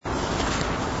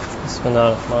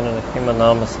Bismillahirrahmanirrahim.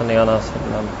 Allahumma salli ala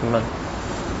Sayyidina Muhammad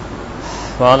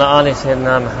wa ala ali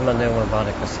Sayyidina Muhammad wa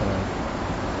barik wa sallam.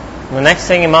 The next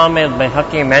thing Imam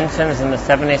al-Bayhaqi mentions in the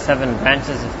 77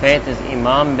 branches of faith is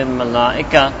Iman bil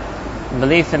Malaika,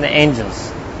 belief in the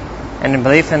angels. And in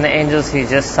belief in the angels, he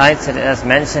just cites it as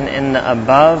mentioned in the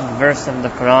above verse of the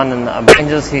Quran. In the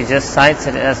angels, he just cites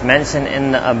it as mentioned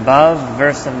in the above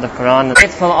verse of the Quran.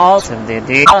 Faithful also of the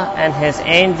hadith and his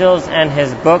angels and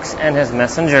his books and his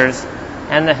messengers,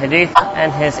 and the hadith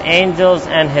and his angels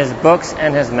and his books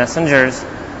and his messengers,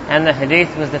 and the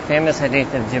hadith was the famous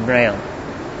hadith of Jibreel.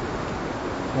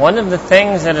 One of the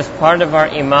things that is part of our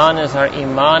iman is our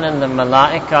iman in the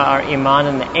malaika, our iman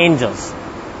in the angels.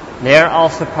 They are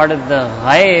also part of the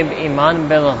ghaib, iman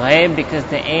bil ghaib, because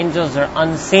the angels are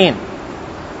unseen.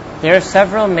 There are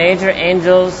several major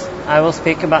angels. I will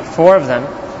speak about 4 of them.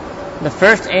 The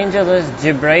first angel is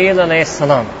Jibreel alayhi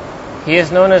salam. He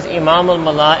is known as Imam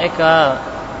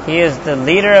al-Malaika. He is the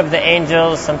leader of the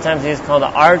angels. Sometimes he is called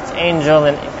the archangel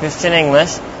in Christian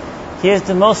English. He is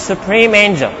the most supreme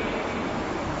angel.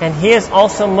 And he is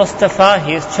also Mustafa.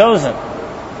 He is chosen.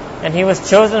 And he was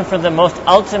chosen for the most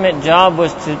ultimate job,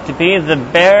 was to be the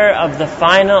bearer of the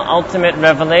final ultimate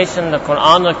revelation, the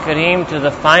Quran al-Kareem, to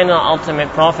the final ultimate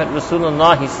prophet,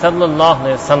 Rasulullah sallallahu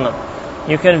alayhi wasallam.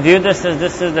 You can view this as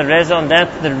this is the raison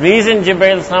d'etre. The reason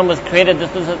Jibreel salam was created,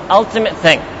 this was the ultimate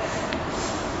thing.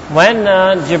 When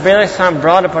Jibreel salam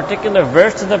brought a particular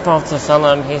verse to the Prophet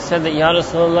sallallahu, he said that, Ya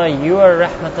Rasulullah, you are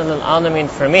rahmatan lil alameen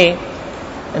for me.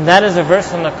 And that is a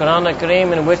verse in the Quran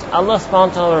al-Kareem in which Allah subhanahu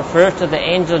wa ta'ala refers to the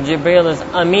angel Jibreel as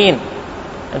Amin.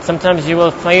 And sometimes you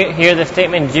will hear the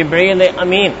statement Jibreel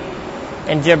Amin.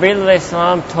 And Jibreel alayhi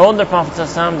salam told the Prophet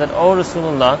ﷺ that, O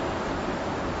Rasulullah,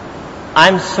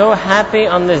 I'm so happy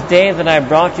on this day that I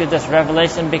brought you this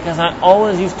revelation, because I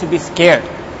always used to be scared.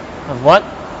 Of what?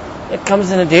 It comes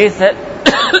in a hadith that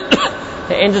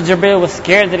the angel Jibreel was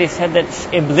scared, that he said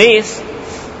that Iblis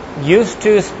used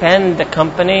to spend the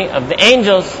company of the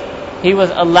angels. He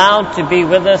was allowed to be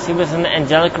with us. He was in the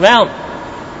angelic realm.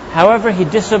 However, he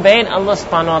disobeyed Allah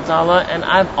subhanahu wa ta'ala, and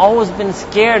I've always been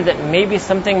scared that maybe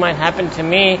something might happen to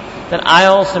me, that I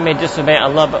also may disobey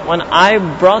Allah. But when I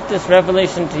brought this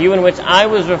revelation to you, in which I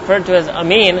was referred to as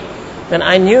Amin, then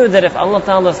I knew that if Allah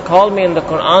ta'ala has called me in the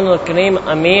Quran al-Kareem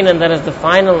Amin, and that is the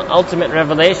final ultimate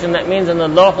revelation, that means in the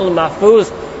Lawh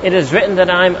al-Mahfuz it is written that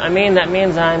I am Amin. That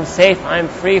means I am safe, I am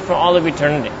free for all of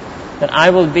eternity. That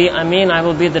I will be Amin, I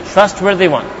will be the trustworthy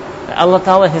one. That Allah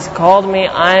Ta'ala has called me,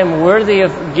 I am worthy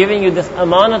of giving you this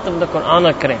amanat of the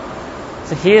Quran al-Kareem.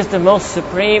 So he is the most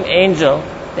supreme angel,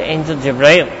 the angel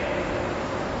Jibreel.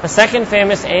 The second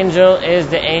famous angel is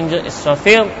the angel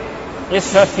Israfil.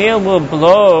 Israfil will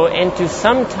blow into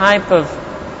some type of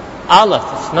aleph.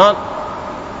 It's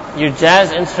not your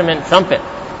jazz instrument trumpet.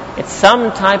 It's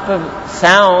some type of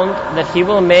sound that he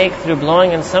will make through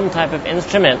blowing in some type of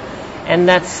instrument. And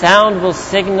that sound will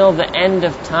signal the end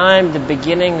of time, the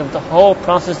beginning of the whole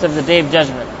process of the Day of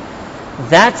Judgment.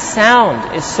 That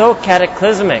sound is so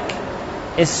cataclysmic,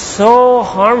 is so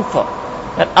harmful,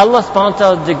 that Allah subhanahu wa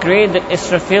ta'ala decreed that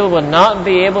Israfil would not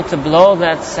be able to blow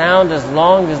that sound as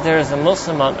long as there is a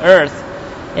Muslim on earth.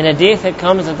 In a hadith it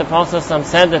comes that the Prophet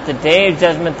said that the Day of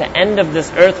Judgment, the end of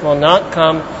this earth, will not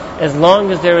come as long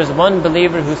as there is one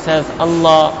believer who says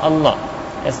Allah, Allah.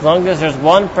 As long as there's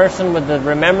one person with the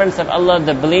remembrance of Allah,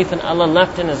 the belief in Allah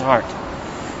left in his heart.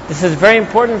 This is very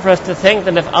important for us to think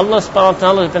that if Allah subhanahu wa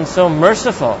ta'ala has been so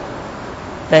merciful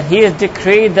that He has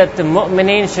decreed that the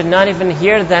mu'mineen should not even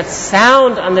hear that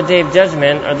sound on the Day of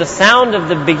Judgment, or the sound of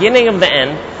the beginning of the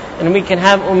end, and we can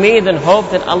have umeed and hope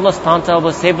that Allah subhanahu wa ta'ala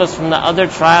will save us from the other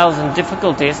trials and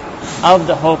difficulties of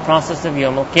the whole process of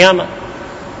Yawm al-Qiyamah.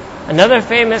 Another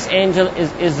famous angel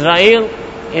is Israel.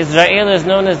 Israel is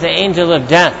known as the angel of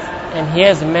death, and he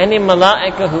has many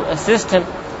malaika who assist him.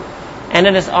 And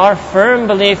it is our firm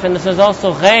belief, and this is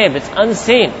also ghaib, it's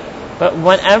unseen, but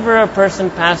whenever a person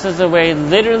passes away,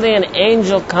 literally an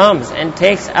angel comes and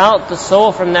takes out the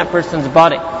soul from that person's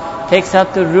body, takes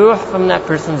out the ruh from that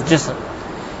person's jism.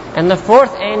 And the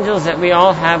fourth angels that we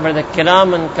all have are the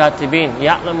kiram and katibin,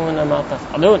 ya'lamuna ma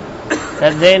taf'alun.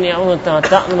 That they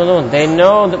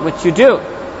know that what you do.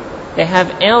 They have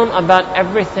ilm about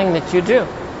everything that you do.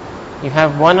 You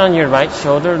have one on your right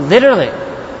shoulder, literally,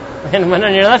 and one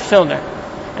on your left shoulder.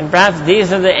 And perhaps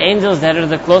these are the angels that are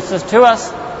the closest to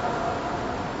us.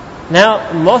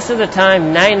 Now, most of the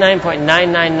time,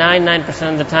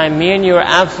 99.9999% of the time, me and you are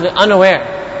absolutely unaware,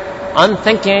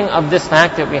 unthinking of this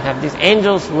fact that we have these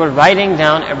angels who are writing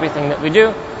down everything that we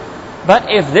do. But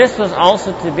if this was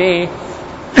also to be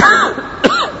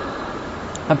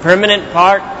a permanent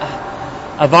part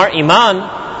of our iman,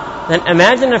 then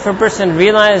imagine if a person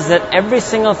realized that every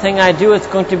single thing I do is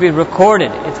going to be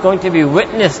recorded, it's going to be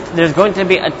witnessed, there's going to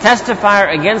be a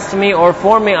testifier against me or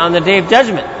for me on the Day of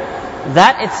Judgment.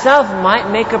 That itself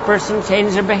might make a person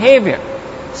change their behavior.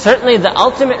 Certainly the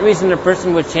ultimate reason a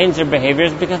person would change their behavior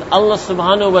is because Allah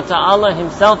subhanahu wa ta'ala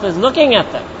Himself is looking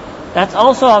at them. That's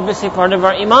also obviously part of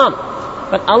our iman.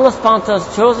 But Allah subhanahu wa ta'ala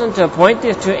has chosen to appoint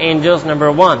these two angels, number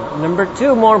one. Number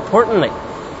two, more importantly,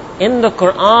 in the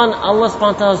Quran, Allah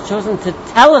subhanahu wa ta'ala has chosen to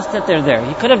tell us that they're there.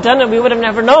 He could have done it, we would have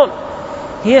never known.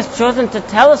 He has chosen to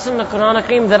tell us in the Quran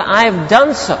Al-Kareem that I have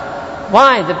done so.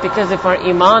 Why? That because if our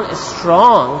iman is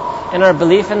strong, and our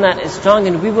belief in that is strong,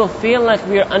 then we will feel like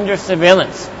we are under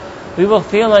surveillance. We will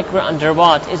feel like we're under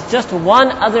watch. It's just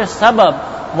one other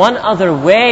sabab, one other way